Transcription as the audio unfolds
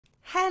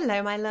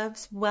Hello, my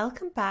loves.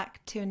 Welcome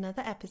back to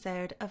another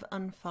episode of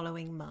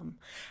Unfollowing Mum.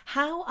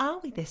 How are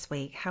we this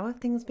week? How have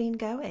things been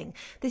going?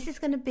 This is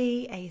going to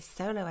be a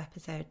solo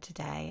episode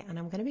today, and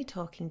I'm going to be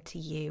talking to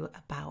you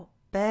about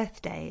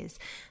birthdays.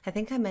 I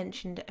think I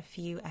mentioned a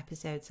few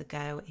episodes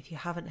ago. If you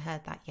haven't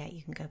heard that yet,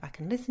 you can go back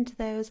and listen to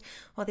those,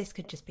 or this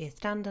could just be a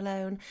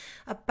standalone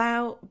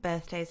about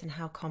birthdays and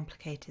how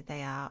complicated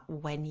they are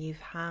when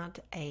you've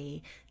had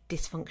a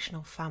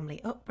dysfunctional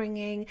family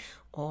upbringing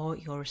or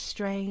you're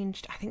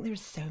estranged. I think there are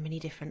so many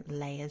different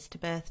layers to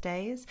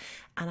birthdays,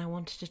 and I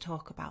wanted to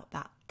talk about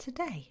that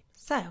today.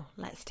 So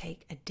let's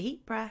take a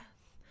deep breath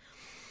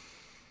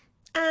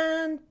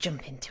and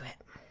jump into it.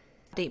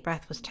 Deep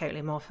breath was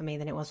totally more for me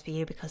than it was for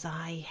you because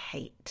I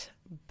hate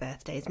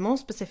birthdays, more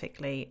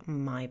specifically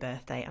my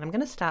birthday. And I'm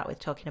going to start with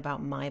talking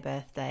about my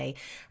birthday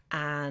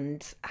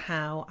and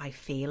how I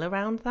feel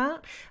around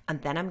that.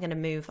 And then I'm going to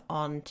move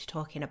on to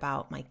talking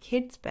about my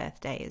kids'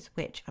 birthdays,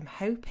 which I'm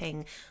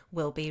hoping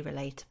will be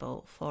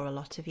relatable for a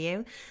lot of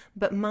you.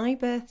 But my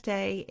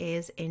birthday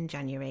is in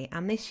January,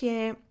 and this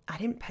year I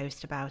didn't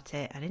post about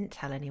it. I didn't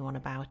tell anyone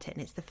about it.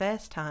 And it's the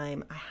first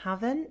time I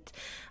haven't.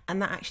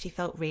 And that actually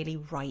felt really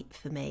right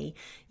for me.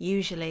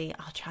 Usually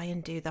I'll try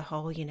and do the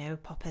whole,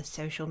 pop a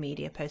social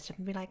media post up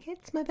and be like,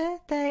 it's my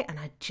birthday. And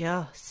I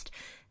just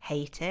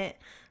hate it.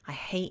 I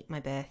hate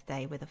my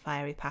birthday with a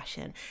fiery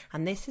passion,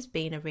 and this has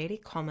been a really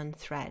common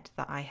thread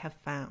that I have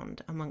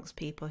found amongst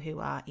people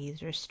who are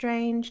either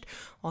estranged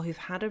or who've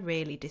had a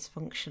really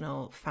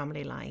dysfunctional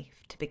family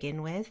life to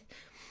begin with.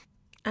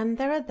 And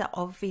there are the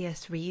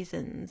obvious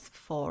reasons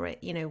for it.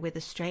 With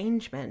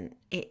estrangement,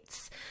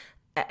 it's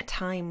at a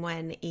time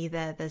when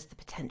either there's the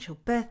potential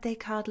birthday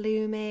card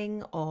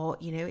looming, or,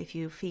 if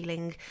you're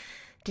feeling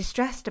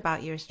distressed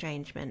about your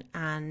estrangement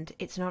and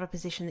it's not a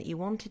position that you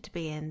wanted to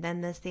be in,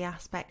 then there's the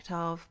aspect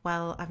of,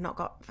 well, I've not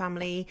got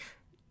family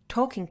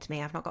talking to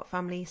me, I've not got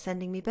family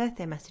sending me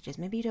birthday messages.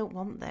 Maybe you don't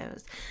want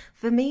those.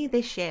 For me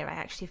this year, I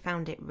actually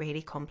found it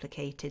really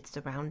complicated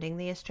surrounding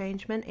the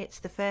estrangement. It's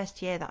the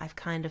first year that I've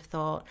kind of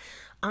thought,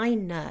 I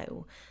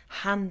know,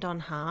 hand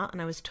on heart,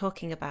 and I was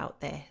talking about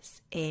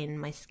this in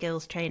my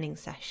skills training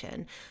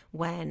session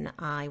when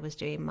I was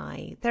doing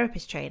my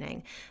therapist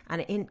training, and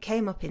it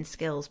came up in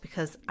skills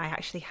because I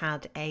actually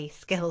had a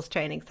skills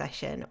training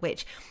session,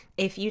 which,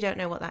 if you don't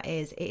know what that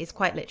is, it is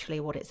quite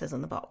literally what it says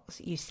on the box.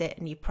 You sit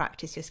and you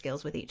practice your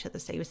skills with each other,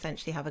 so you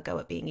essentially have a go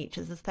at being each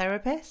other's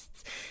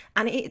therapists,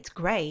 and it's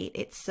great.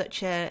 It's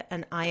such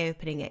an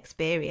eye-opening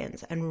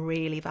experience and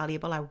really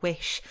valuable. I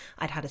wish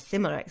I'd had a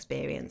similar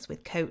experience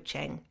with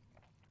coaching,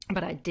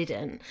 but I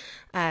didn't.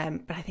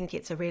 But I think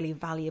it's a really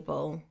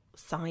valuable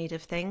side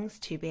of things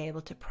to be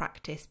able to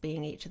practice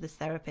being each other's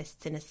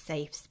therapists in a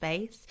safe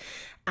space.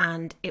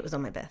 And it was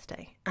on my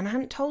birthday, and I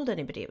hadn't told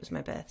anybody it was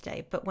my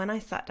birthday, but when I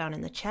sat down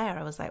in the chair,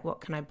 I was like, what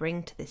can I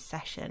bring to this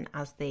session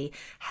as the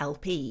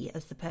helpee,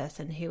 as the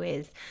person who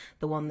is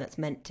the one that's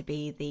meant to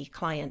be the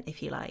client,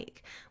 if you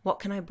like? What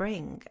can I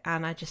bring?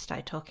 And I just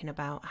started talking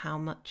about how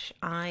much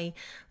I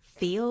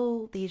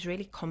feel these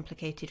really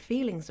complicated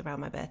feelings around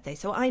my birthday.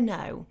 So I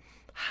know,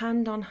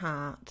 hand on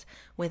heart,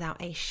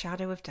 without a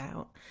shadow of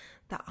doubt,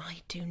 that I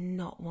do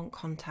not want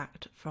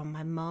contact from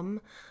my mum,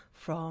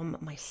 from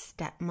my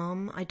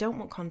stepmom. I don't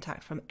want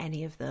contact from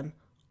any of them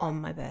on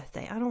my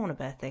birthday. I don't want a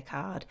birthday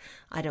card.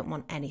 I don't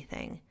want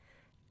anything.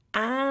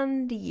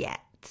 And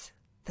yet,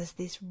 there's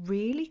this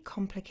really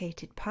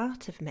complicated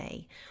part of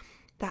me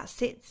that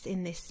sits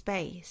in this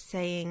space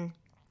saying,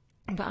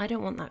 but I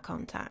don't want that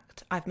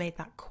contact. I've made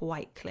that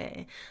quite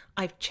clear.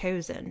 I've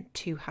chosen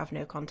to have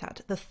no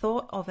contact. The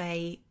thought of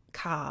a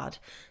card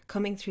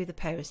coming through the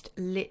post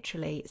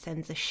literally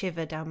sends a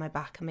shiver down my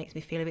back and makes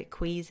me feel a bit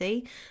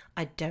queasy.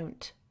 I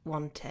don't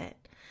want it.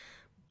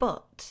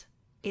 But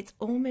it's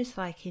almost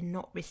like in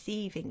not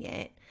receiving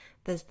it,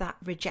 there's that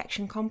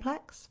rejection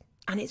complex.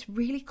 And it's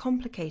really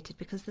complicated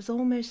because there's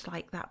almost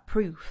like that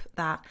proof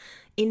that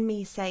in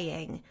me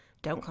saying,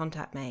 don't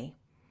contact me,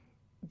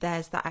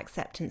 there's that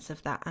acceptance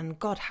of that, and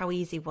God, how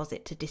easy was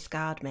it to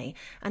discard me?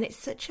 And it's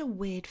such a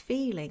weird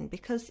feeling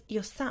because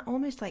you're sat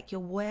almost like you're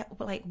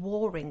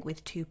warring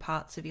with two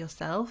parts of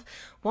yourself.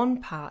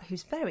 One part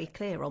who's very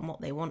clear on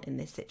what they want in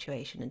this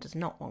situation and does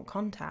not want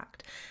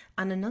contact,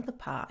 and another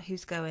part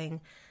who's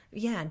going,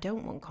 yeah, I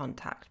don't want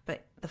contact,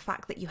 but the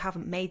fact that you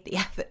haven't made the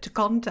effort to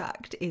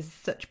contact is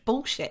such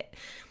bullshit.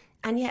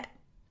 And yet,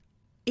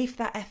 if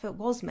that effort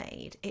was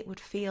made, it would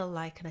feel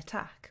like an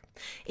attack.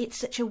 It's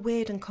such a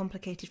weird and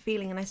complicated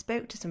feeling, and I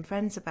spoke to some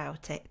friends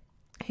about it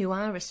who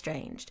are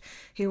estranged,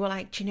 who were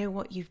like, do you know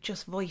what, you've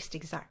just voiced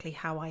exactly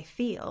how I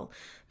feel,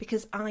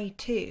 because I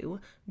too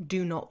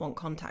do not want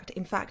contact.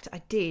 In fact,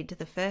 I did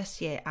the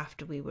first year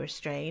after we were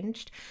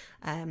estranged.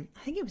 I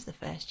think it was the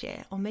first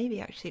year, or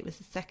maybe actually it was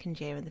the second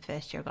year, and the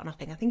first year I got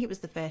nothing. I think it was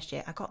the first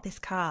year I got this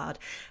card,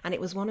 and it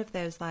was one of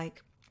those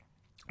like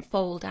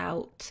fold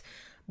out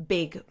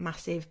big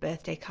massive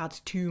birthday cards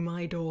to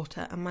my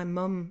daughter, and my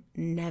mum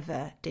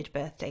never did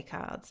birthday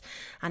cards,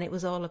 and it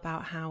was all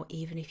about how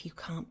even if you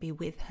can't be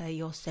with her,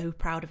 you're so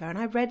proud of her. And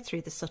I read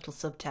through the subtle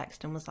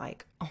subtext and was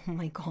like, oh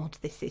my god,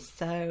 this is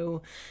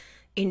so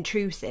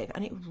intrusive,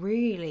 and it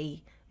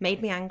really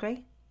made me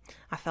angry.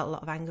 I felt a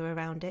lot of anger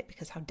around it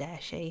because how dare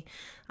she?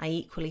 I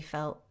equally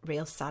felt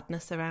real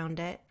sadness around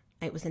it.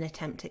 It was an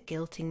attempt at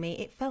guilting me.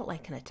 It felt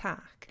like an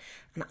attack,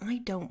 and I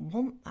don't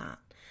want that.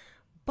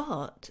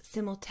 But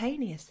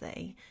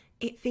simultaneously,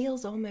 it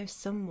feels almost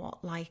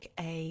somewhat like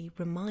a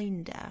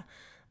reminder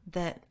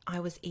that I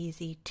was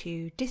easy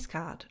to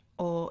discard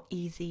or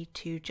easy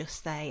to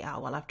just say, oh,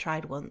 well, I've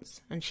tried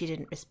once and she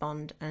didn't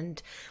respond.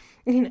 And,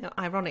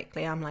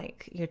 ironically, I'm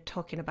like, you're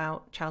talking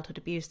about childhood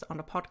abuse on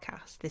a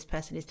podcast. This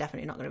person is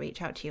definitely not going to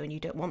reach out to you and you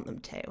don't want them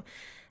to.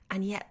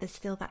 And yet there's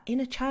still that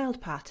inner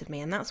child part of me.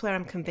 And that's where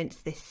I'm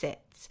convinced this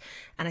sits.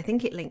 And I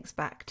think it links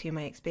back to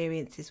my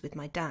experiences with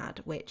my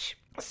dad, which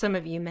some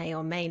of you may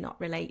or may not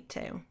relate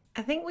to.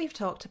 I think we've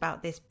talked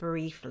about this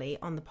briefly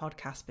on the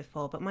podcast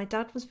before, but my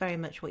dad was very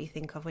much what you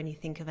think of when you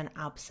think of an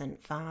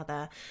absent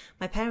father.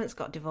 My parents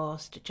got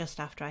divorced just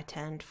after I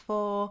turned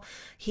 4.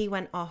 He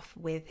went off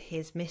with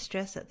his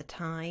mistress at the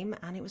time,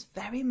 and it was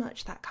very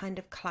much that kind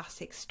of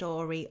classic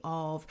story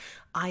of,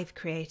 I've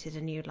created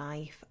a new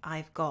life,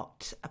 I've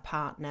got a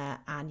partner,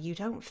 and you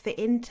don't fit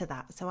into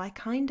that. So I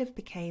kind of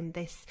became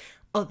this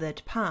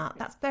othered part.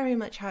 That's very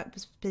much how it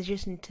was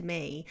positioned to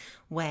me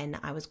when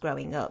I was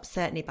growing up,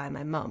 certainly by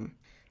my mum.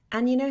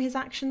 And his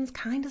actions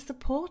kind of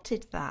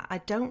supported that. I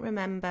don't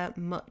remember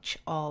much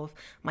of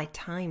my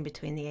time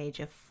between the age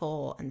of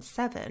 4 and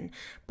 7,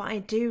 but I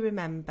do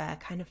remember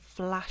kind of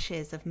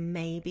flashes of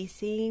maybe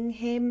seeing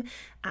him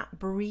at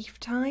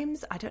brief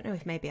times. I don't know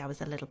if maybe I was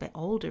a little bit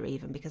older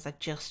even, because I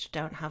just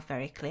don't have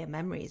very clear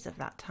memories of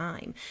that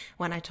time.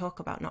 When I talk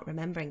about not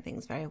remembering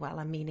things very well,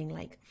 I'm meaning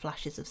like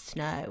flashes of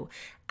snow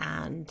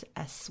and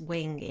a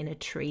swing in a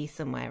tree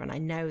somewhere. And I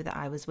know that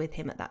I was with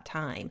him at that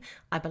time.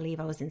 I believe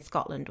I was in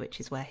Scotland, which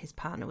is where his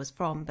partner was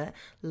from, but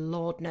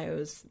Lord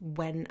knows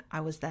when I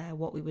was there,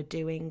 what we were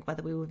doing,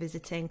 whether we were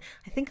visiting.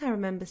 I think I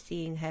remember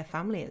seeing her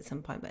family at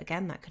some point, but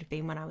again, that could have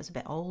been when I was a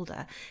bit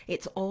older.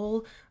 It's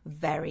all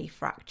very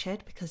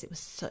fractured because it was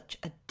such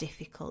a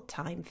difficult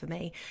time for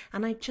me.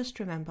 And I just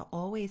remember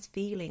always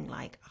feeling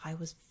like I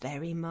was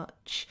very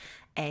much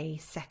a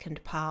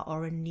second part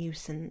or a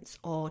nuisance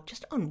or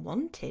just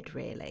unwanted,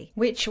 really,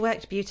 which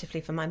worked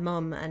beautifully for my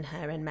mum and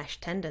her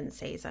enmeshed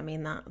tendencies. I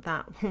mean,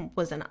 that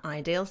was an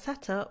ideal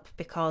setup,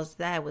 because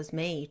there was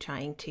me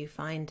trying to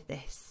find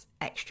this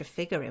extra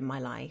figure in my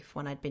life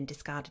when I'd been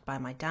discarded by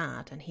my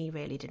dad, and he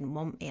really didn't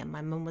want me, and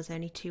my mum was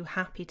only too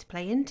happy to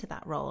play into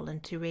that role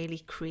and to really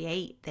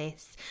create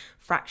this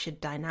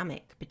fractured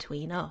dynamic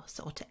between us,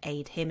 or to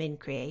aid him in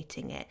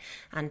creating it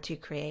and to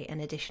create an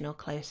additional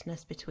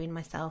closeness between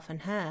myself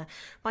and her.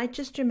 But I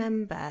just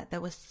remember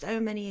there were so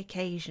many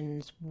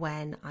occasions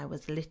when I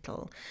was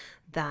little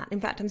that,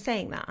 in fact, I'm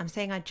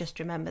saying I just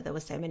remember there were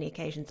so many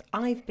occasions.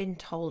 I've been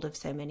told of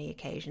so many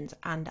occasions,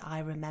 and I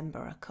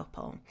remember a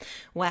couple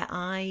where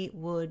I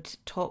would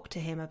talk to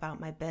him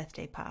about my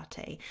birthday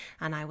party,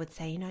 and I would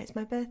say, it's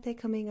my birthday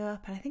coming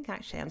up. And I think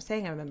actually I'm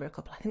saying I remember a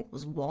couple. I think it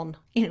was one.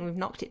 We've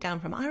knocked it down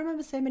from I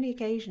remember so many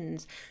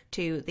occasions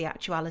to the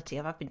actuality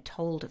of I've been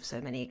told of so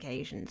many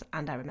occasions,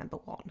 and I remember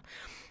one.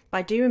 But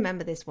I do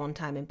remember this one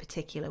time in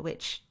particular,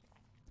 which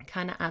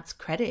kind of adds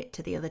credit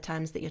to the other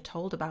times that you're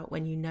told about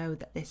when you know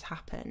that this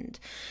happened.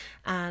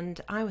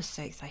 And I was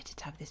so excited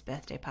to have this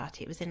birthday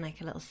party. It was in like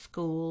a little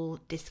school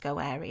disco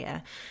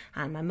area,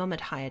 and my mum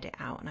had hired it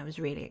out, and I was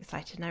really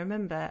excited. And I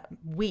remember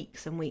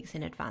weeks and weeks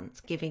in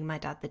advance giving my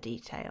dad the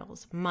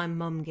details, my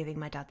mum giving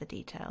my dad the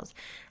details,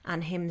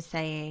 and him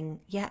saying,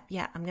 yeah,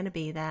 I'm going to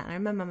be there. And I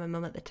remember my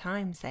mum at the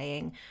time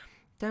saying,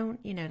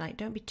 don't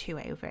be too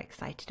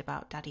overexcited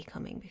about daddy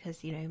coming, because,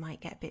 he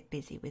might get a bit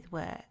busy with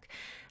work.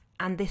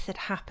 And this had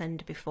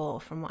happened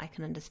before, from what I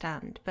can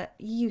understand. But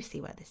you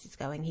see where this is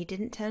going. He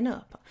didn't turn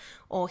up.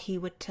 Or he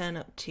would turn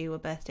up to a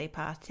birthday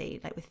party,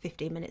 like with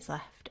 15 minutes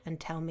left, and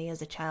tell me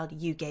as a child,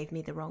 you gave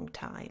me the wrong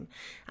time.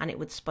 And it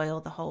would spoil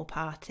the whole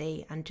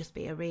party and just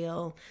be a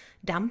real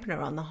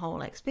dampener on the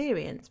whole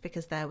experience,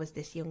 because there was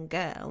this young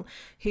girl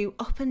who,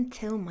 up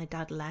until my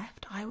dad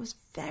left, I was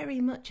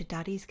very much a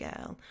daddy's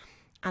girl.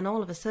 And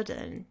all of a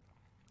sudden,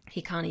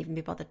 he can't even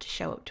be bothered to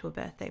show up to a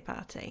birthday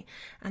party.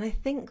 And I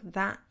think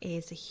that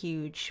is a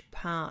huge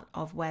part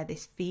of where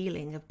this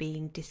feeling of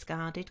being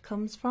discarded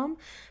comes from,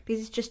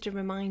 because it's just a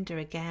reminder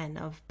again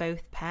of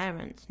both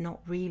parents not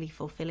really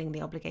fulfilling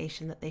the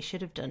obligation that they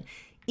should have done,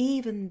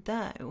 even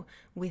though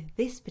with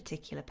this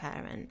particular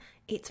parent,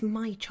 it's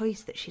my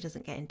choice that she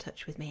doesn't get in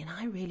touch with me, and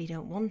I really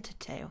don't want her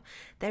to.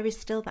 There is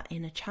still that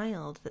inner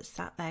child that's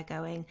sat there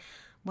going,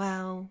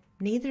 well,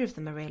 neither of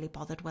them are really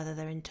bothered whether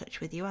they're in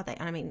touch with you, are they?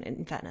 I mean,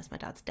 in fairness, my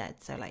dad's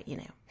dead, so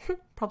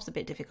prob's a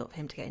bit difficult for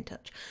him to get in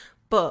touch.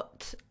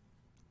 But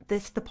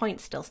the point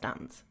still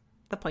stands.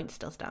 The point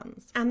still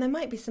stands. And there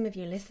might be some of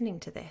you listening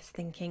to this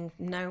thinking,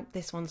 no,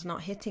 this one's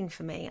not hitting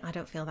for me. I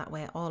don't feel that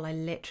way at all. I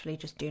literally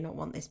just do not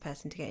want this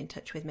person to get in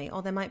touch with me.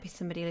 Or there might be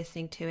somebody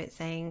listening to it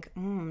saying,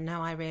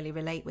 no, I really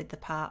relate with the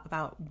part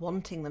about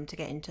wanting them to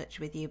get in touch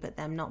with you, but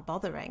them not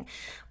bothering.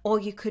 Or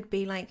you could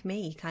be like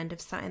me, kind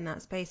of sat in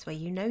that space where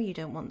you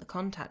don't want the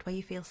contact, where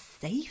you feel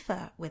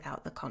safer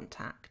without the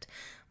contact.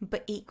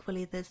 but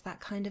equally there's that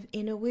kind of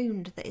inner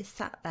wound that is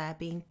sat there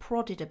being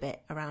prodded a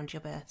bit around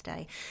your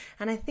birthday.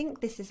 And I think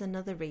this is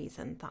another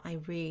reason that I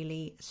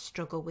really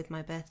struggle with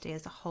my birthday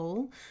as a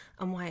whole,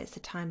 and why it's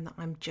a time that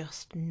I'm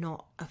just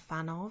not a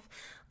fan of.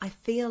 I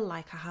feel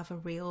like I have a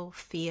real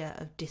fear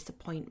of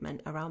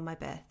disappointment around my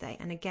birthday.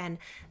 And again,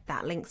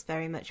 that links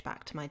very much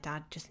back to my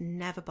dad just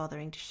never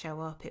bothering to show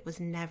up. It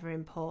was never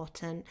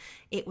important.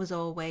 It was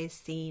always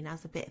seen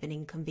as a bit of an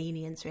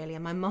inconvenience, really.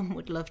 And my mum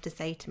would love to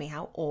say to me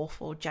how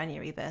awful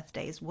January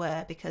birthdays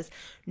were because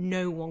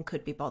no one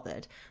could be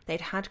bothered.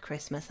 They'd had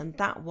Christmas, and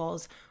that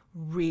was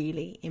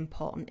really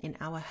important in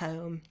our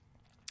home.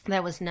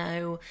 There was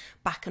no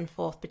back and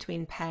forth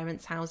between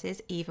parents'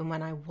 houses, even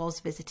when I was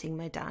visiting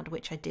my dad,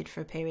 which I did for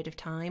a period of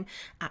time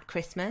at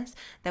Christmas.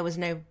 There was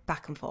no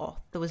back and forth.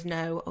 There was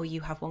no, oh,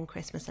 you have one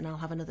Christmas and I'll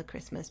have another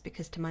Christmas,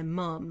 because to my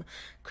mum,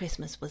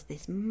 Christmas was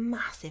this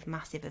massive,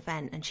 massive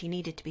event and she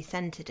needed to be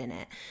centred in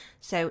it.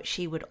 So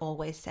she would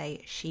always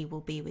say, she will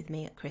be with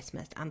me at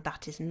Christmas, and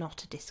that is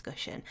not a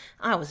discussion.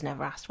 I was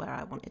never asked where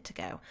I wanted to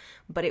go,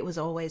 but it was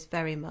always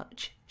very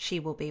much, she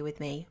will be with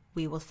me.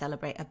 We will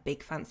celebrate a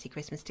big fancy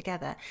Christmas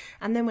together.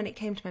 And then when it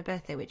came to my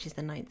birthday, which is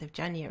the 9th of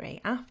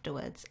January,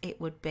 afterwards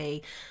it would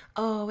be,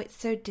 oh, it's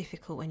so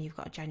difficult when you've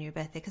got a January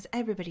birthday because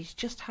everybody's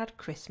just had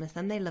Christmas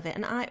and they love it.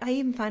 And I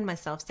even find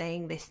myself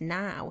saying this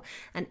now,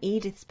 and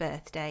Edith's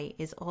birthday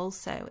is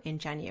also in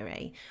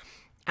January.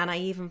 And I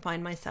even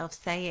find myself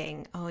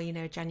saying, oh, you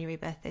know, January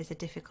birthdays are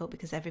difficult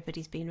because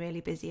everybody's been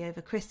really busy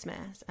over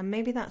Christmas. And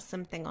maybe that's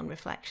something on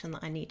reflection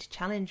that I need to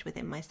challenge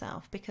within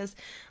myself, because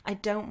I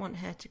don't want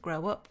her to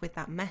grow up with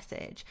that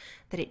message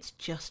that it's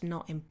just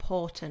not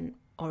important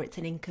or it's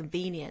an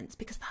inconvenience,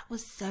 because that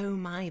was so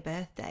my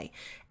birthday.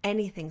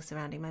 Anything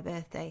surrounding my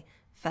birthday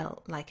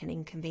felt like an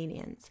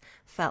inconvenience,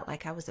 felt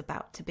like I was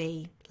about to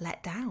be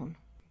let down.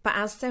 But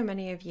as so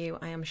many of you,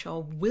 I am sure,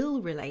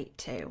 will relate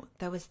to,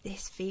 there was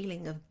this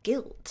feeling of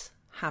guilt,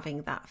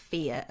 having that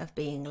fear of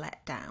being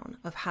let down,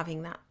 of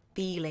having that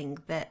feeling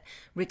that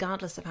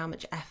regardless of how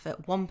much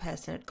effort one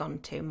person had gone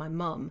to, my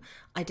mum,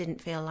 I didn't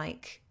feel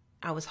like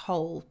I was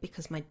whole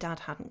because my dad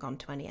hadn't gone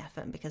to any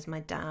effort and because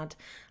my dad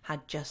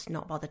had just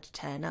not bothered to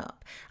turn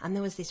up. And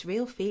there was this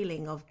real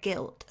feeling of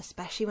guilt,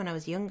 especially when I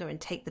was younger. And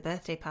take the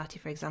birthday party,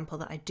 for example,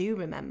 that I do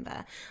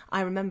remember.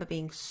 I remember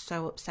being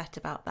so upset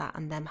about that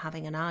and them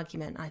having an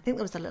argument. I think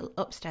there was a little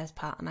upstairs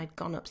part and I'd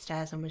gone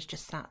upstairs and was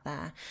just sat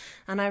there.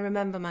 And I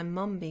remember my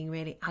mum being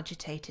really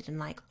agitated and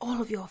like,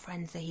 all of your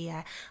friends are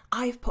here.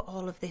 I've put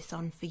all of this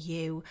on for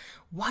you.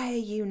 Why are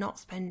you not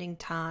spending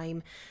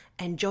time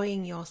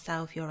enjoying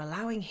yourself? You're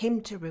allowing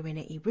him to ruin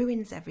it. He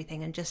ruins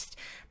everything. And just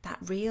that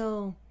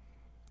real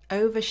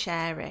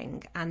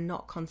oversharing and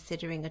not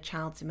considering a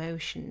child's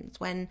emotions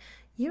when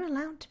you're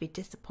allowed to be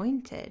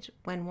disappointed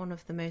when one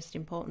of the most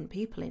important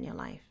people in your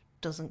life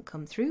doesn't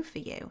come through for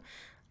you.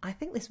 I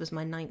think this was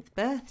my 9th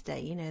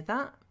birthday. You know,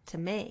 that to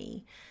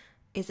me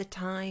is a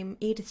time.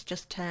 Edith's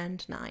just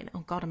turned 9.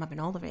 Oh God, I'm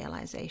having all the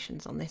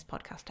realizations on this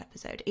podcast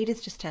episode.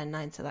 Edith's just turned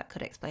 9, so that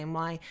could explain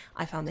why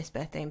I found this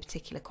birthday in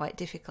particular quite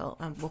difficult,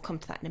 and we'll come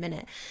to that in a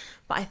minute.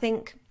 But I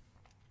think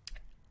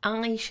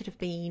I should have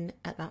been,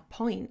 at that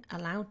point,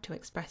 allowed to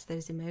express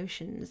those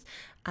emotions,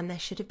 and there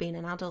should have been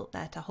an adult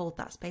there to hold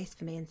that space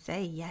for me and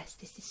say, yes,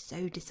 this is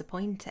so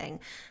disappointing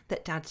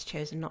that Dad's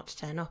chosen not to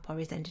turn up, or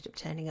he's ended up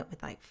turning up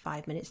with like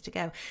 5 minutes to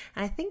go.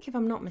 And I think, if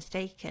I'm not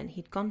mistaken,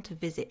 he'd gone to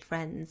visit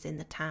friends in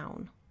the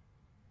town.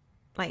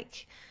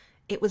 Like,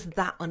 it was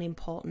that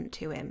unimportant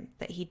to him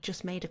that he'd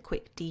just made a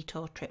quick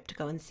detour trip to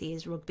go and see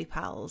his rugby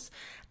pals,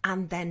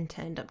 and then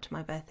turned up to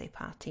my birthday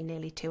party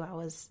nearly 2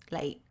 hours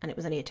late, and it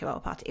was only a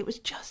 2-hour party. It was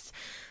just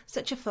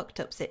such a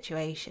fucked up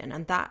situation,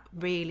 and that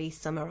really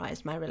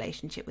summarised my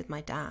relationship with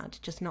my dad,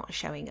 just not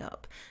showing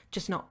up,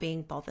 just not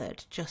being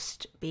bothered,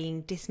 just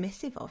being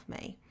dismissive of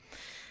me.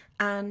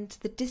 And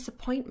the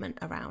disappointment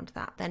around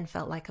that then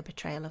felt like a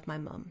betrayal of my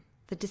mum.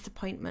 The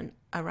disappointment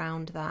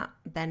around that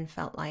then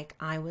felt like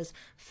I was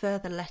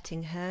further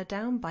letting her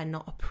down by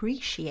not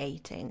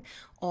appreciating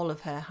all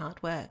of her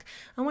hard work.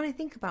 And when I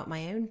think about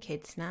my own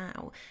kids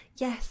now,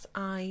 yes,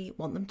 I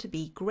want them to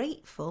be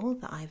grateful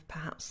that I've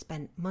perhaps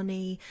spent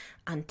money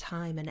and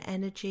time and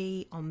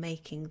energy on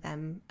making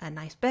them a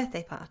nice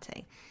birthday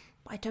party.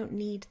 But I don't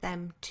need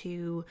them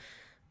to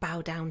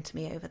bow down to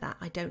me over that.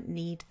 I don't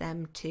need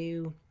them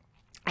to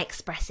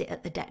express it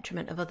at the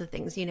detriment of other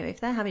things. You know,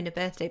 if they're having a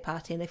birthday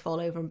party and they fall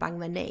over and bang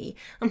their knee,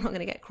 I'm not going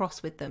to get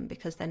cross with them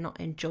because they're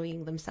not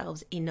enjoying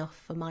themselves enough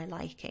for my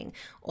liking,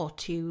 or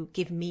to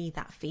give me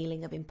that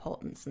feeling of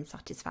importance and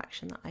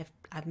satisfaction that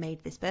I've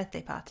made this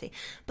birthday party.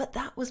 But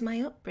that was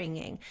my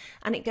upbringing,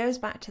 and it goes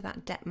back to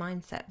that debt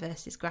mindset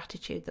versus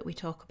gratitude that we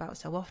talk about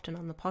so often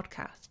on the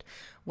podcast,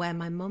 where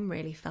my mum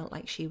really felt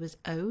like she was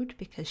owed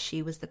because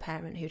she was the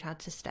parent who'd had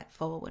to step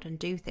forward and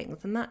do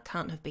things, and that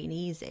can't have been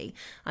easy.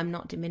 I'm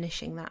not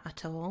diminishing that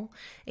at all.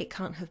 It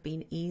can't have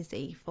been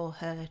easy for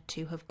her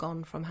to have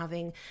gone from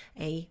having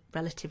a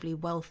relatively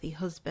wealthy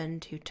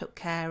husband who took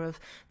care of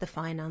the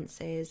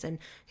finances and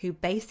who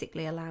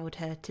basically allowed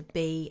her to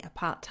be a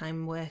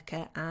part-time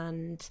worker and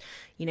and,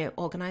 you know,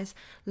 organise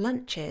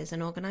lunches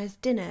and organise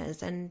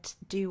dinners and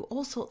do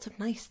all sorts of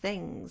nice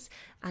things,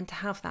 and to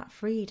have that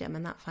freedom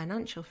and that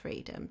financial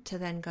freedom, to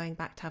then going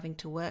back to having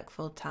to work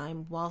full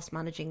time whilst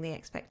managing the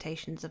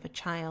expectations of a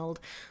child,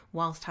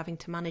 whilst having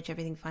to manage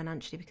everything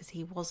financially because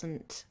he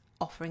wasn't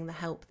offering the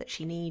help that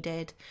she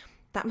needed.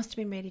 That must have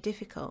been really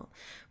difficult.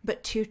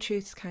 But two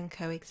truths can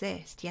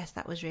coexist. Yes,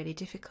 that was really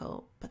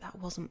difficult, but that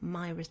wasn't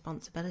my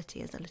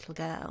responsibility as a little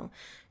girl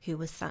who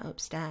was sat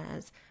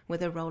upstairs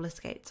with her roller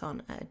skates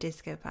on at a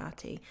disco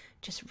party,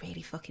 just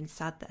really fucking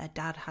sad that her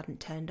dad hadn't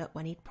turned up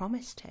when he'd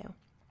promised to.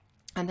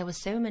 And there were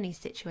so many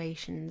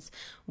situations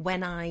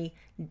when I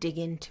dig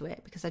into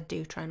it, because I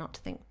do try not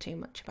to think too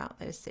much about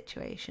those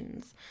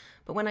situations,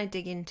 but when I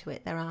dig into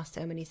it, there are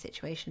so many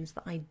situations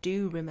that I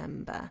do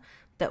remember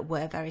that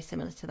were very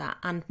similar to that,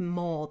 and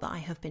more that I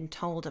have been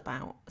told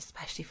about,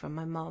 especially from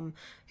my mum,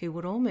 who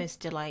would almost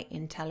delight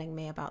in telling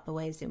me about the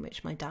ways in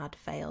which my dad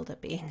failed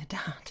at being a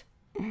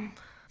dad.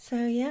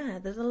 So yeah,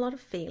 there's a lot of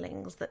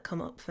feelings that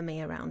come up for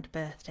me around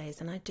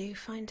birthdays, and I do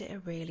find it a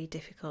really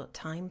difficult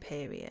time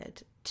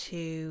period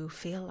to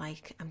feel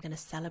like I'm going to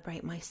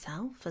celebrate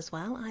myself as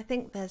well. I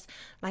think there's,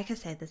 like I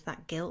said, there's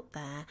that guilt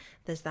there,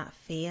 there's that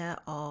fear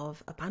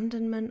of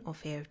abandonment or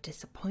fear of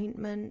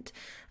disappointment,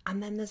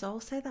 and then there's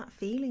also that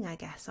feeling, I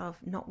guess, of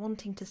not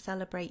wanting to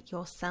celebrate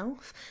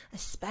yourself,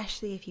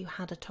 especially if you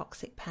had a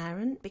toxic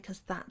parent,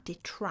 because that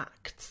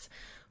detracts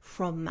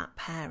from that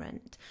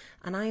parent.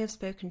 And I have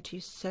spoken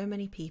to so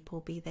many people,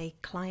 be they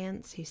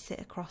clients who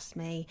sit across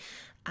me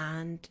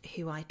and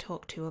who I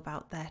talk to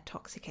about their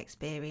toxic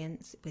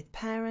experience with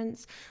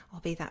parents, or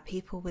be that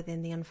people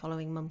within the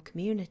Unfollowing Mum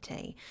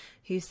community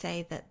who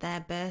say that their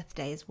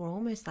birthdays were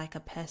almost like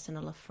a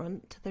personal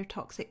affront to their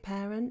toxic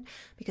parent,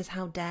 because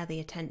how dare the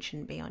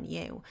attention be on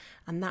you?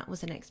 And that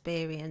was an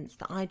experience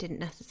that I didn't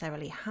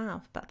necessarily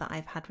have, but that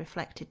I've had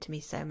reflected to me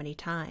so many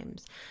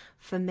times.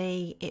 For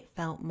me, it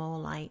felt more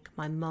like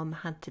my mum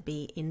had to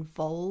be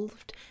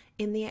involved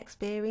in the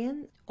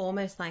experience,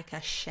 almost like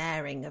a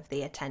sharing of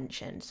the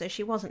attention. So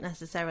she wasn't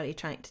necessarily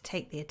trying to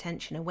take the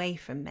attention away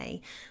from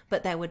me,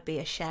 but there would be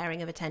a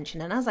sharing of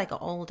attention. And as I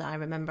got older, I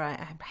remember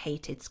I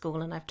hated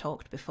school, and I've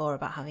talked before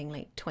about having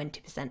like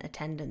 20%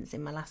 attendance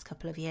in my last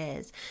couple of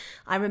years.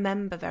 I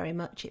remember very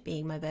much it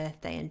being my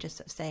birthday and just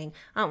sort of saying,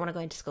 I don't want to go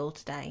into school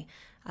today.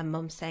 And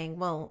mum saying,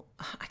 well,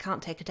 I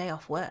can't take a day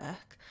off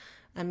work.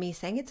 And me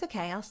saying, it's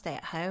okay, I'll stay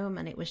at home.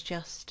 And it was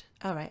just,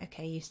 all right,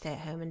 okay, you stay at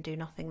home and do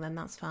nothing, then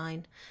that's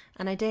fine.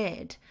 And I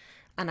did.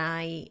 And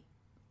I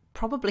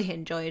probably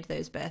enjoyed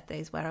those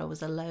birthdays where I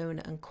was alone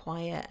and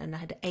quiet and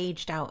had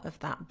aged out of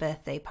that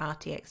birthday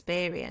party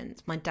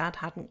experience. My dad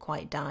hadn't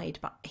quite died,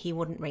 but he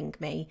wouldn't ring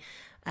me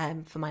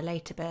for my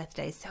later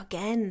birthdays. So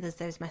again, there's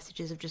those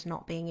messages of just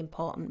not being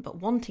important,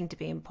 but wanting to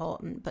be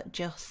important, but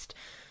just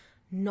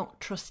not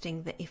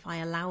trusting that if I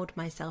allowed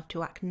myself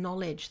to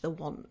acknowledge the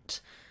want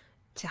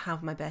to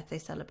have my birthday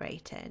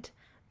celebrated,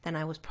 then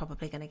I was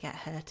probably going to get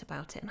hurt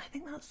about it. And I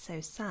think that's so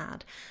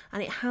sad.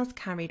 And it has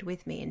carried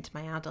with me into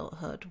my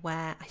adulthood,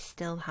 where I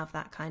still have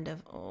that kind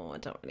of, oh, I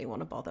don't really want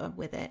to bother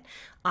with it.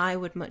 I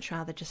would much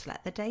rather just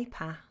let the day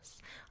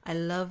pass. I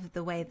love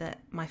the way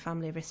that my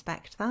family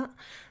respect that.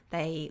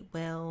 They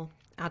will,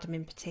 Adam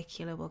in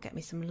particular, will get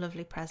me some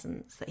lovely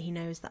presents that he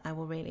knows that I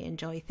will really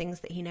enjoy,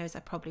 things that he knows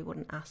I probably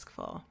wouldn't ask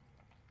for.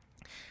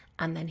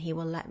 And then he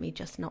will let me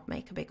just not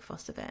make a big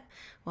fuss of it.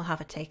 We'll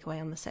have a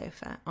takeaway on the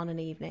sofa on an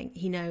evening.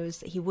 He knows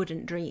that he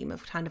wouldn't dream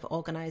of kind of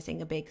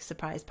organising a big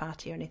surprise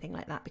party or anything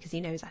like that, because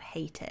he knows I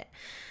hate it.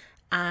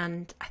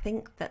 And I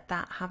think that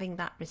having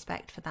that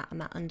respect for that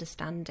and that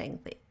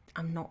understanding that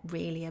I'm not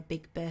really a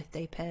big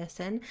birthday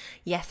person.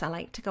 Yes, I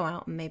like to go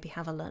out and maybe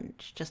have a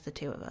lunch, just the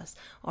two of us,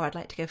 or I'd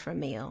like to go for a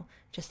meal,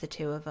 just the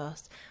two of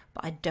us.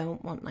 But I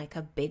don't want like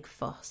a big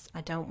fuss.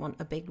 I don't want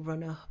a big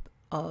run up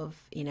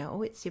of, you know,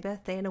 oh, it's your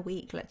birthday in a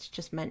week, let's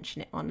just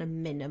mention it on a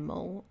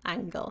minimal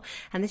angle.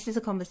 And this is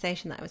a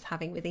conversation that I was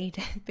having with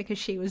Edith, because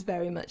she was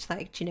very much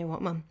like, do you know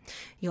what, Mum,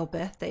 your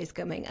birthday's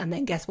coming, and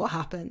then guess what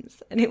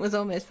happens? And it was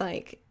almost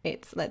like,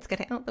 let's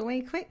get it out the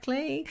way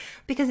quickly,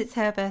 because it's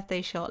her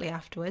birthday shortly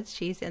afterwards.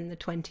 She's in the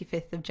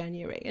 25th of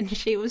January, and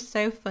she was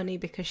so funny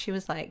because she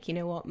was like, you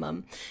know what,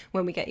 Mum,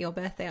 when we get your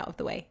birthday out of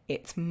the way,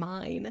 it's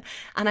mine.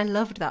 And I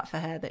loved that for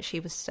her, that she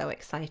was so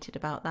excited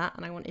about that,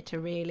 and I wanted to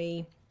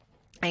really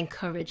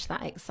encourage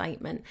that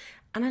excitement,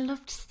 and I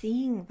loved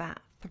seeing that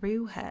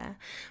through her.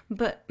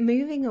 But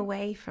moving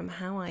away from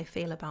how I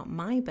feel about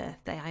my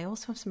birthday, I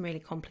also have some really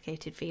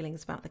complicated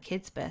feelings about the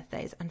kids'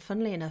 birthdays, and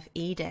funnily enough,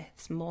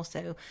 Edith's more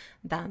so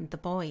than the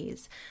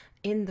boys.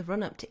 In the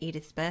run-up to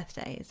Edith's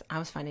birthdays, I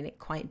was finding it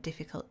quite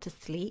difficult to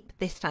sleep.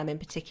 This time in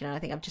particular, I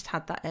think I've just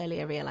had that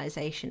earlier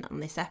realisation on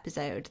this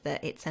episode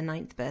that it's her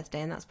 9th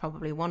birthday, and that's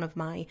probably one of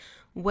my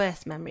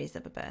worst memories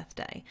of a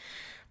birthday.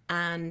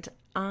 And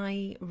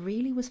I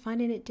really was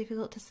finding it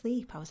difficult to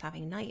sleep. I was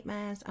having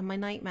nightmares, and my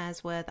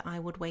nightmares were that I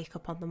would wake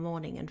up on the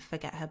morning and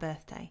forget her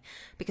birthday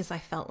because I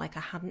felt like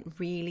I hadn't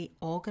really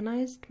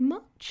organised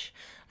much.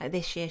 Like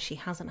this year, she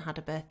hasn't had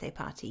a birthday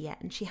party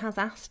yet, and she has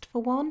asked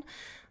for one,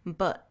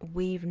 but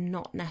we've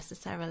not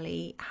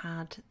necessarily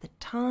had the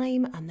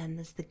time, and then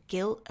there's the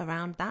guilt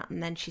around that,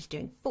 and then she's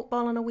doing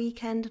football on a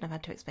weekend, and I've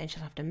had to explain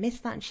she'll have to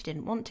miss that, and she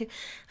didn't want to,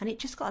 and it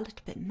just got a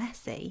little bit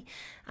messy.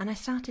 And I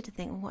started to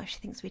think, well, what if she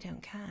thinks we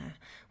don't care?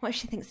 What if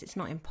she thinks it's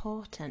not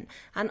important?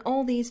 And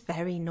all these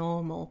very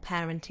normal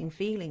parenting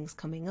feelings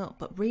coming up,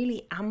 but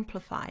really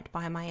amplified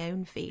by my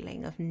own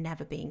feeling of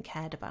never being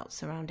cared about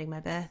surrounding my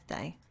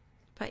birthday.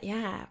 But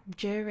yeah,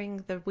 during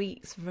the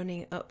weeks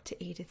running up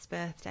to Edith's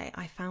birthday,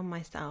 I found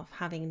myself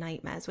having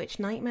nightmares, which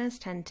nightmares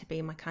tend to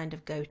be my kind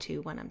of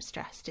go-to when I'm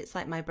stressed. It's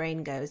like my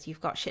brain goes,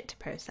 you've got shit to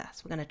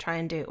process. We're going to try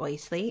and do it while you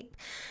sleep.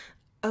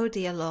 Oh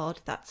dear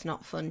Lord, that's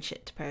not fun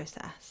shit to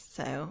process.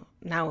 So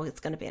now it's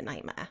going to be a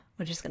nightmare.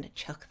 We're just going to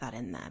chuck that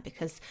in there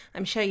because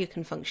I'm sure you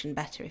can function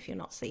better if you're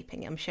not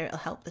sleeping. I'm sure it'll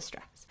help the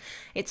stress.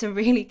 It's a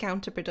really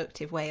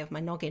counterproductive way of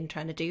my noggin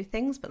trying to do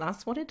things, but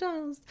that's what it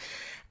does.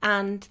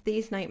 And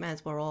these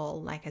nightmares were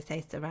all, like I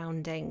say,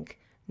 surrounding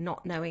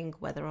not knowing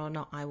whether or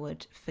not I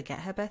would forget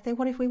her birthday.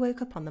 What if we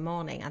woke up on the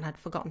morning and I'd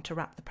forgotten to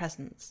wrap the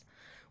presents?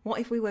 What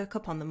if we woke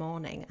up on the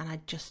morning and I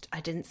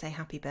didn't say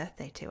happy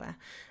birthday to her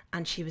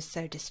and she was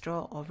so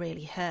distraught or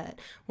really hurt?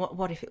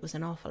 What if it was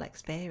an awful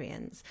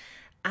experience?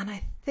 And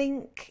I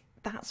think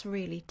that's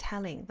really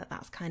telling that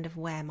that's kind of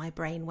where my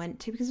brain went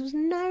to, because there was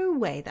no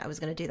way that I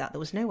was going to do that. There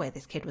was no way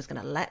this kid was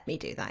going to let me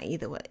do that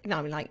either. You know,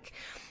 I mean, like,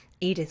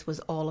 Edith was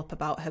all up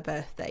about her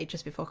birthday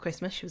just before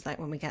Christmas. She was like,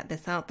 when we get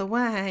this out the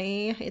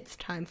way, it's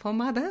time for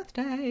my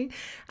birthday.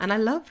 And I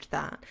loved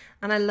that.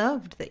 And I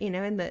loved that, you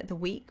know, in the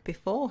week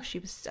before, she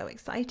was so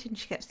excited and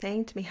she kept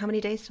saying to me, how many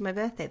days to my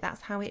birthday?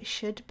 That's how it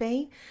should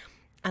be.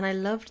 And I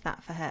loved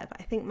that for her. But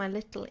I think my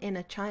little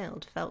inner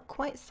child felt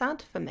quite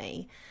sad for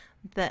me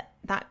that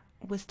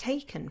was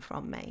taken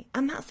from me.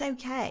 And that's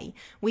okay.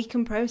 We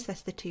can process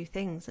the two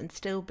things and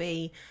still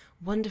be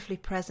wonderfully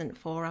present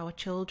for our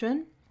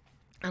children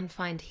and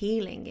find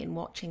healing in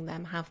watching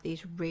them have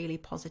these really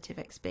positive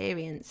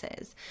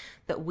experiences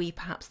that we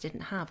perhaps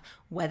didn't have.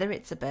 Whether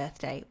it's a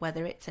birthday,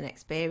 whether it's an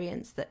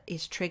experience that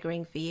is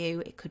triggering for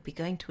you, it could be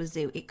going to a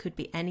zoo, it could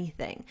be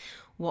anything.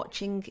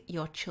 Watching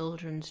your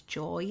children's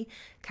joy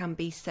can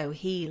be so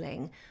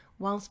healing,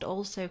 whilst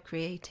also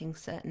creating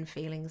certain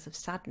feelings of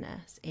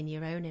sadness in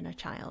your own inner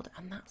child.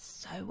 And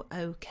that's so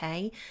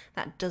okay.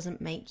 That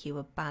doesn't make you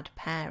a bad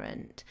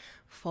parent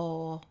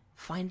for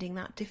finding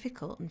that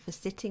difficult and for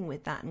sitting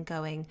with that and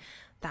going,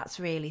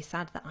 that's really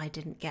sad that I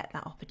didn't get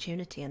that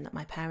opportunity and that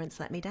my parents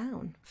let me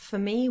down. For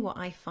me, what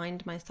I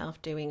find myself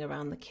doing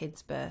around the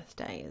kids'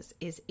 birthdays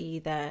is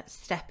either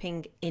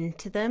stepping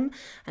into them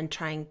and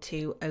trying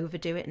to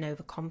overdo it and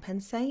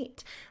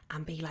overcompensate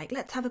and be like,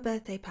 let's have a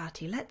birthday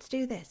party, let's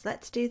do this,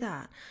 let's do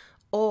that.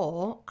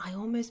 Or I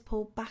almost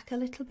pull back a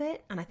little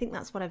bit, and I think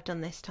that's what I've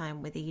done this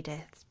time with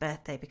Edith's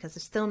birthday, because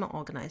I've still not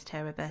organised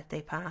her a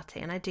birthday party,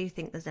 and I do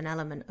think there's an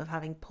element of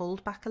having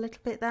pulled back a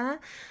little bit there,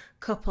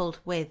 coupled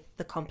with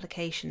the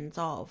complications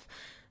of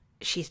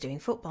she's doing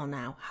football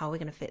now, how are we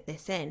going to fit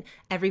this in?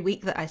 Every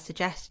week that I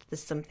suggest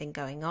there's something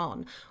going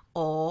on,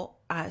 or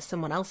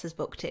someone else has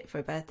booked it for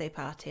a birthday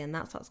party and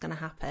that's what's going to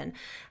happen.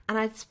 And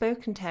I'd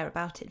spoken to her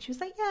about it. She was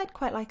like, yeah, I'd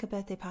quite like a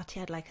birthday party.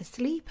 I'd like a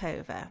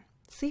sleepover.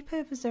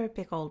 Sleepovers are a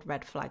big old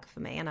red flag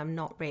for me, and I'm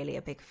not really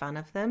a big fan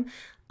of them.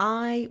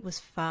 I was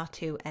far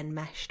too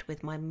enmeshed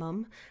with my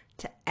mum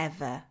to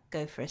ever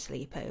go for a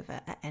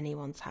sleepover at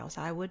anyone's house.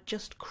 I would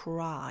just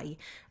cry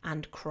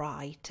and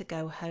cry to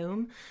go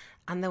home.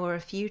 And there were a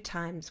few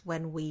times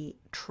when we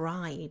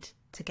tried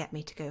to get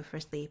me to go for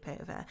a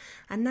sleepover.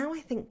 And now I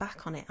think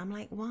back on it, I'm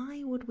like,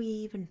 why would we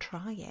even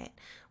try it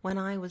when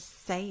I was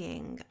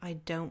saying, I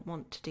don't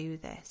want to do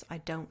this. I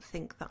don't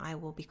think that I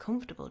will be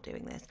comfortable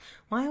doing this.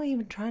 Why are we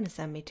even trying to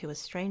send me to a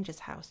stranger's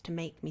house to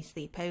make me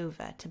sleep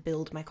over, to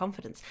build my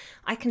confidence?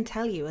 I can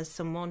tell you, as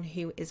someone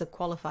who is a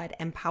qualified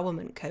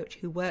empowerment coach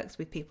who works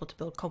with people to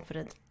build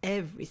confidence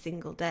every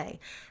single day,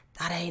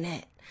 that ain't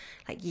it.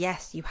 Like,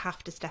 yes, you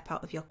have to step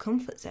out of your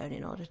comfort zone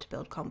in order to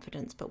build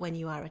confidence. But when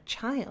you are a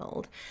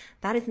child,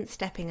 that isn't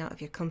stepping out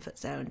of your comfort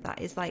zone. That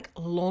is like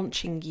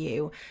launching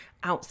you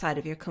outside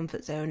of your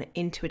comfort zone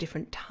into a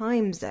different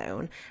time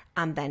zone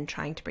and then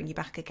trying to bring you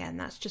back again.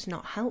 That's just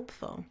not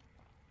helpful.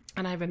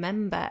 And I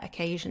remember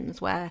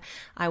occasions where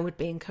I would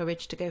be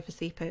encouraged to go for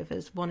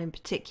sleepovers, one in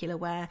particular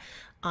where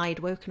I'd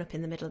woken up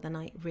in the middle of the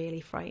night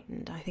really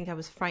frightened. I think I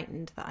was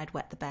frightened that I'd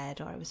wet the bed,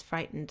 or I was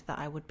frightened that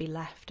I would be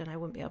left and I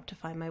wouldn't be able to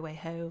find my way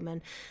home,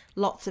 and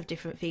lots of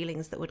different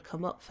feelings that would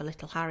come up for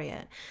little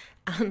Harriet.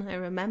 And I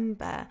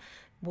remember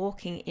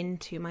walking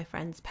into my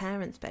friend's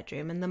parents'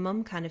 bedroom, and the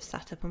mum kind of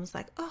sat up and was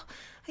like, oh,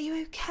 are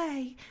you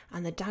okay?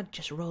 And the dad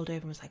just rolled over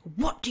and was like,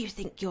 what do you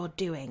think you're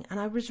doing?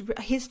 And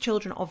his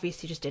children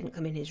obviously just didn't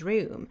come in his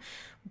room,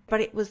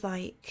 but it was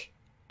like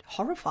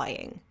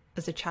horrifying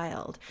as a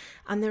child.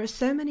 And there are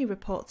so many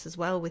reports as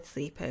well with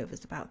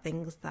sleepovers about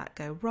things that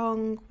go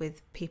wrong,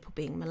 with people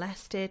being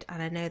molested.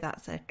 And I know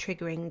that's a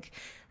triggering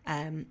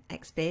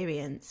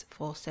experience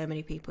for so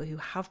many people who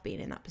have been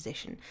in that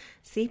position.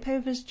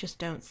 Sleepovers just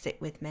don't sit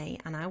with me,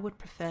 and I would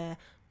prefer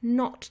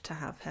not to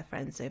have her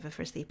friends over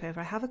for a sleepover.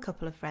 I have a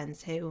couple of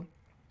friends who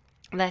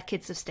their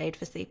kids have stayed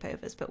for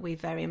sleepovers, but we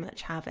very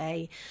much have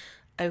an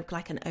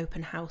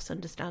open house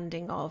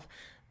understanding of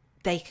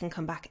they can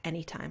come back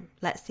anytime.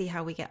 Let's see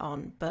how we get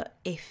on. But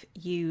if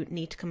you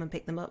need to come and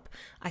pick them up,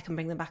 I can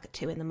bring them back at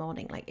 2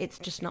 a.m. Like, it's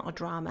just not a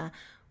drama.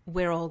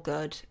 We're all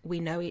good.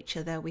 We know each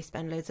other. We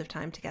spend loads of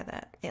time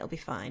together. It'll be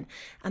fine.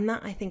 And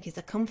that, I think, is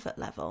a comfort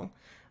level.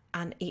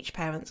 And each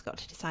parent's got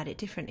to decide it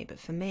differently. But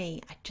for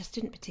me, I just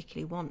didn't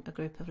particularly want a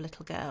group of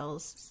little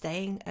girls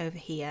staying over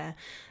here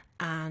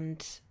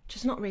and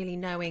just not really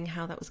knowing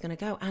how that was going to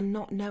go, and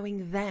not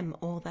knowing them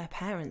or their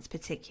parents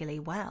particularly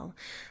well.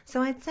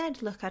 So I'd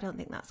said, look, I don't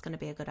think that's going to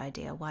be a good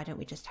idea. Why don't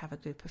we just have a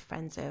group of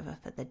friends over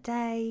for the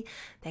day?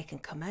 They can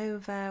come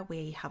over.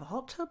 We have a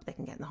hot tub. They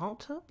can get in the hot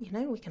tub. You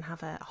know, we can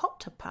have a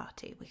hot tub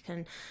party. We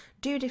can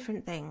do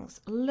different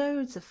things.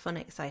 Loads of fun,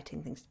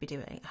 exciting things to be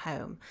doing at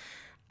home.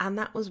 And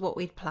that was what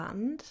we'd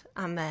planned.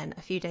 And then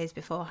a few days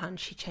beforehand,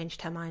 she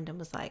changed her mind and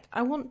was like,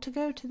 I want to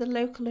go to the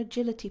local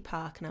agility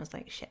park. And I was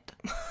like, shit.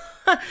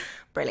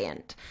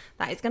 Brilliant.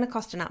 That is going to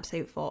cost an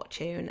absolute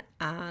fortune.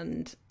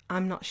 And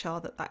I'm not sure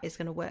that that is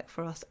going to work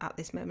for us at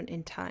this moment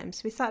in time.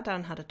 So we sat down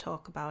and had a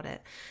talk about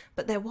it.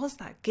 But there was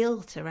that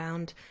guilt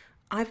around,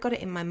 I've got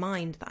it in my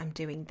mind that I'm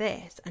doing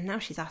this, and now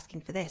she's asking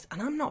for this, and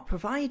I'm not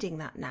providing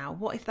that now.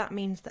 What if that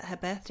means that her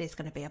birthday is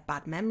going to be a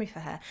bad memory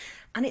for her?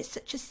 And it's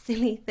such a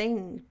silly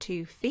thing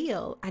to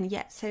feel, and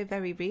yet so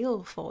very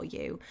real for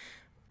you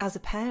as a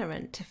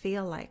parent to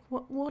feel like,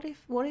 what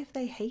if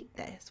they hate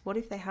this? What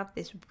if they have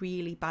this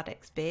really bad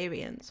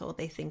experience, or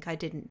they think I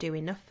didn't do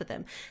enough for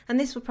them? And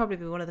this will probably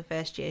be one of the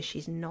first years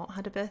she's not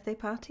had a birthday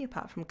party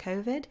apart from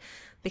COVID,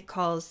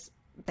 because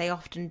they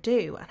often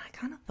do. And I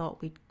kind of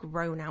thought we'd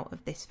grown out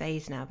of this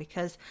phase now,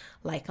 because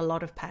like a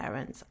lot of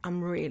parents,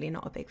 I'm really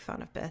not a big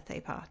fan of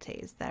birthday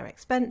parties. They're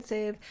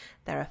expensive,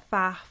 they're a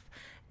faff,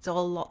 it's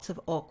all lots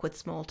of awkward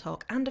small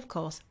talk, and of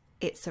course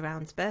it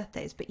surrounds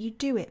birthdays, but you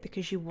do it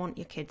because you want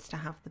your kids to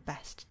have the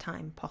best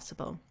time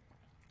possible.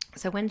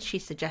 So when she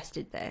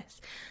suggested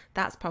this,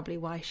 that's probably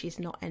why she's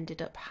not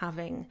ended up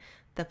having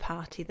the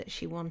party that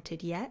she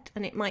wanted yet.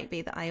 And it might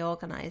be that I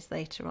organise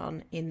later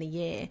on in the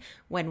year,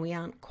 when we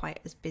aren't quite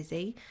as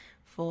busy,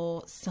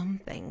 for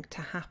something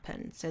to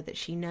happen so that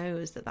she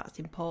knows that that's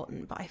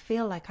important. But I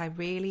feel like I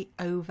really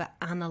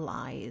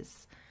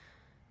overanalyse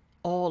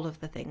all of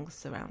the things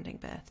surrounding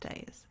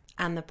birthdays.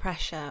 And the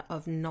pressure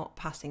of not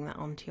passing that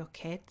on to your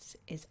kids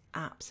is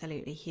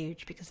absolutely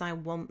huge, because I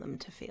want them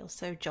to feel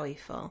so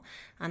joyful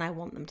and I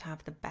want them to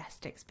have the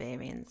best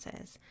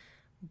experiences.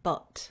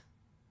 But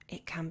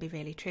it can be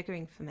really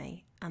triggering for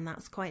me, and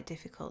that's quite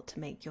difficult to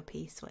make your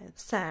peace with.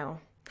 So,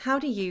 how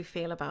do you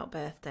feel about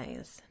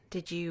birthdays?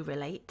 Did you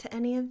relate to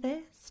any of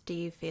this? Do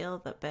you feel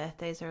that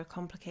birthdays are a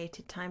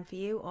complicated time for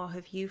you, or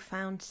have you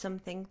found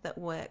something that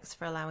works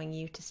for allowing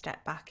you to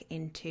step back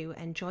into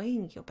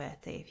enjoying your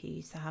birthday if you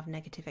used to have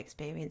negative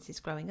experiences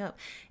growing up?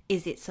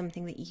 Is it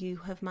something that you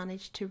have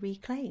managed to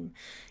reclaim?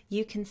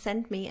 You can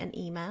send me an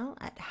email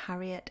at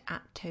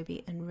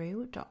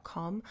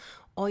harriet@tobyandrue.com,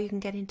 or you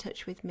can get in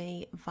touch with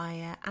me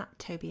via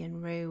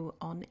 @tobyandrue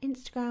on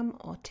Instagram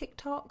or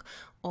TikTok,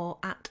 or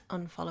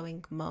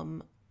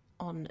 @unfollowingmum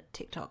on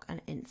TikTok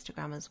and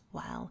Instagram as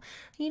well.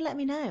 And you let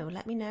me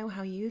know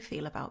how you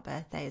feel about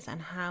birthdays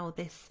and how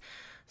this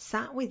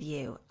sat with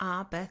you.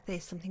 Are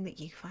birthdays something that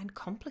you find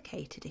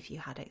complicated if you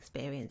had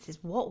experiences?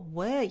 What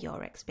were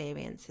your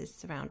experiences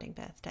surrounding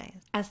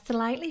birthdays? A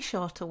slightly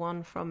shorter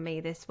one from me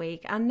this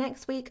week, and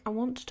next week I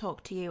want to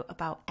talk to you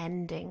about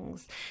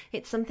endings.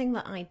 It's something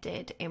that I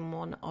did in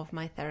one of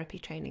my therapy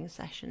training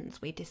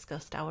sessions. We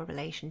discussed our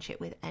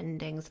relationship with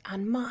endings,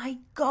 and my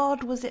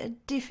God, was it a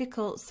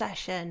difficult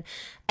session.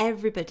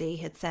 Everybody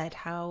had said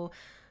how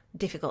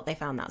difficult they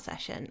found that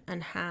session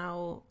and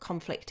how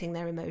conflicting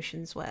their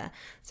emotions were.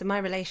 So my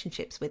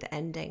relationships with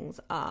endings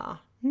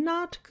are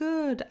not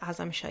good, as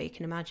I'm sure you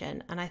can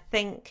imagine. And I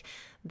think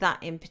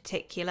that in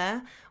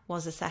particular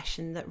was a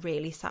session that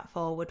really sat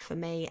forward for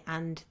me,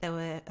 and there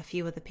were a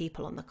few other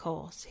people on the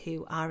course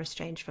who are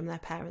estranged from their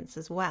parents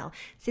as well.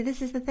 See,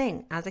 this is the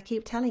thing, as I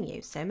keep telling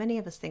you, so many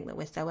of us think that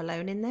we're so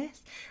alone in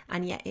this,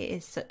 and yet it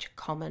is such a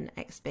common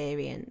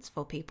experience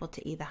for people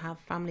to either have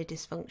family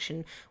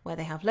dysfunction where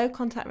they have low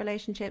contact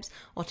relationships,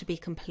 or to be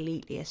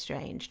completely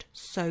estranged.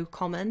 So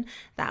common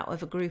that out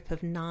of a group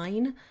of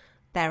 9,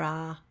 there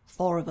are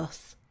 4 of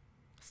us.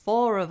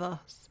 4 of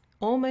us.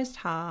 Almost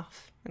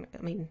half. I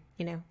mean,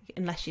 you know,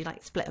 unless you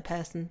like split a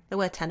person. There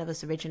were 10 of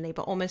us originally,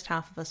 but almost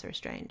half of us are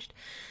estranged.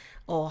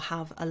 or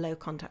have a low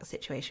contact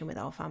situation with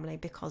our family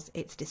because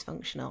it's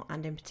dysfunctional,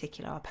 and in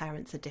particular our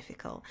parents are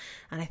difficult.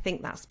 And I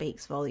think that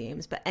speaks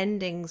volumes. But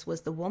endings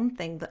was the one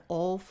thing that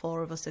all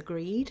four of us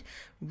agreed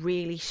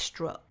really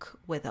struck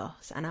with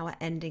us, and our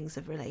endings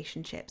of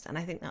relationships. And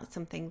I think that's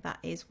something that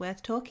is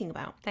worth talking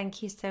about.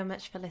 Thank you so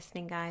much for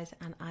listening, guys,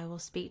 and I will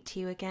speak to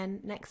you again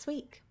next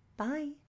week. Bye.